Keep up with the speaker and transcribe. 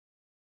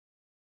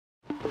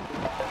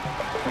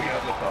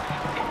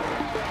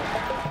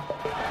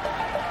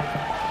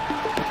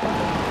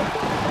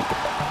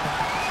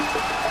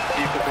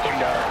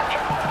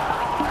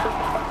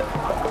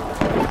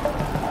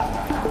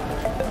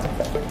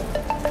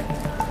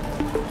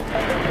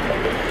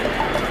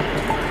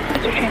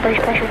estoy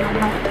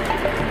estacionando.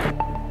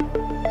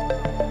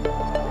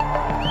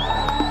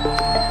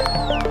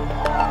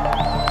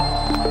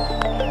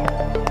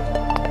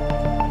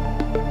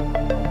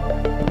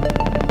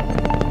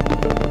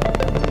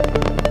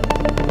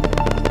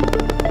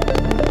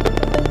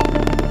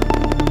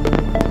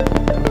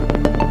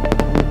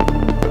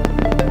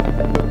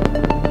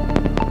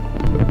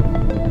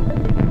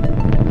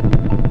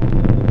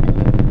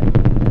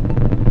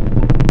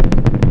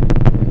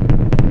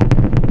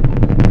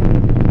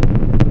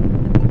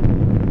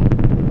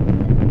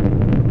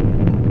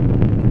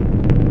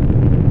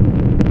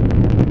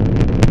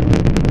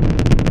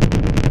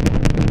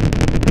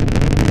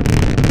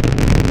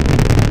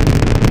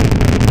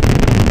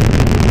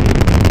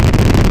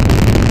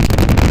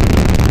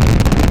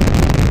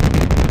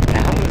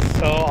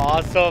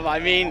 I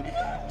mean,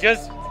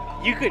 just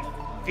you could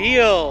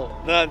feel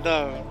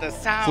the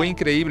sound. Fue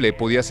increíble,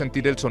 podía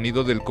sentir el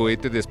sonido del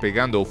cohete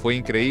despegando, fue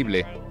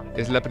increíble.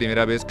 Es la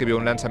primera vez que veo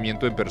un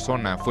lanzamiento en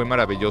persona, fue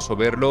maravilloso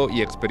verlo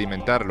y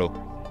experimentarlo.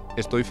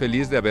 Estoy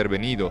feliz de haber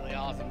venido.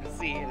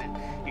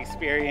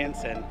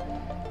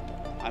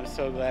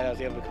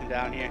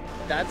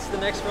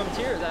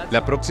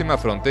 La próxima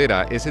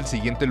frontera es el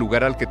siguiente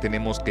lugar al que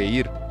tenemos que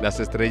ir. Las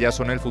estrellas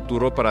son el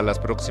futuro para las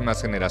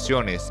próximas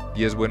generaciones,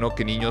 y es bueno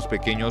que niños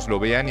pequeños lo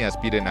vean y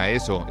aspiren a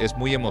eso. Es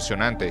muy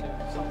emocionante.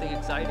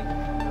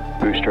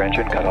 Booster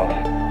engine cut off.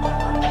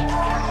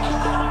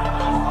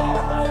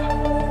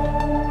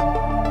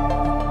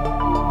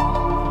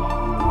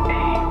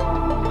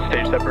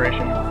 Stage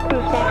separation.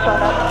 Booster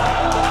explota.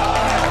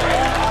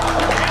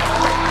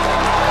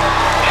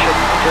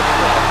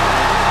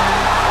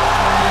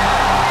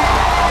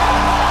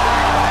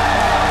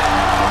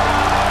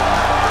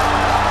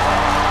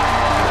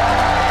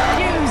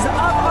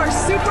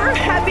 Super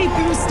heavy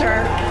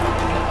booster,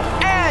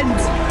 and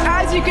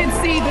as you can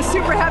see, the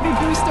super heavy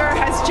booster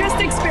has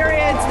just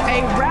experienced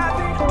a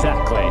rapid,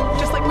 exactly,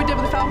 just like we did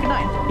with the Falcon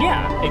 9.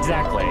 Yeah,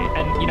 exactly.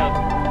 And you know,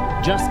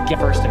 just get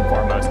first and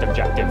foremost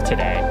objective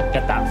today,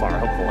 get that far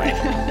hopefully.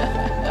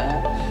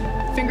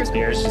 Fingers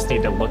crossed. Just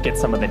need to look at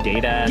some of the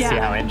data, yeah, see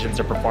how engines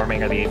are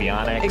performing or the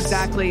avionics.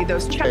 Exactly,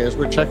 those as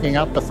we're checking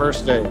out the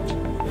first stage.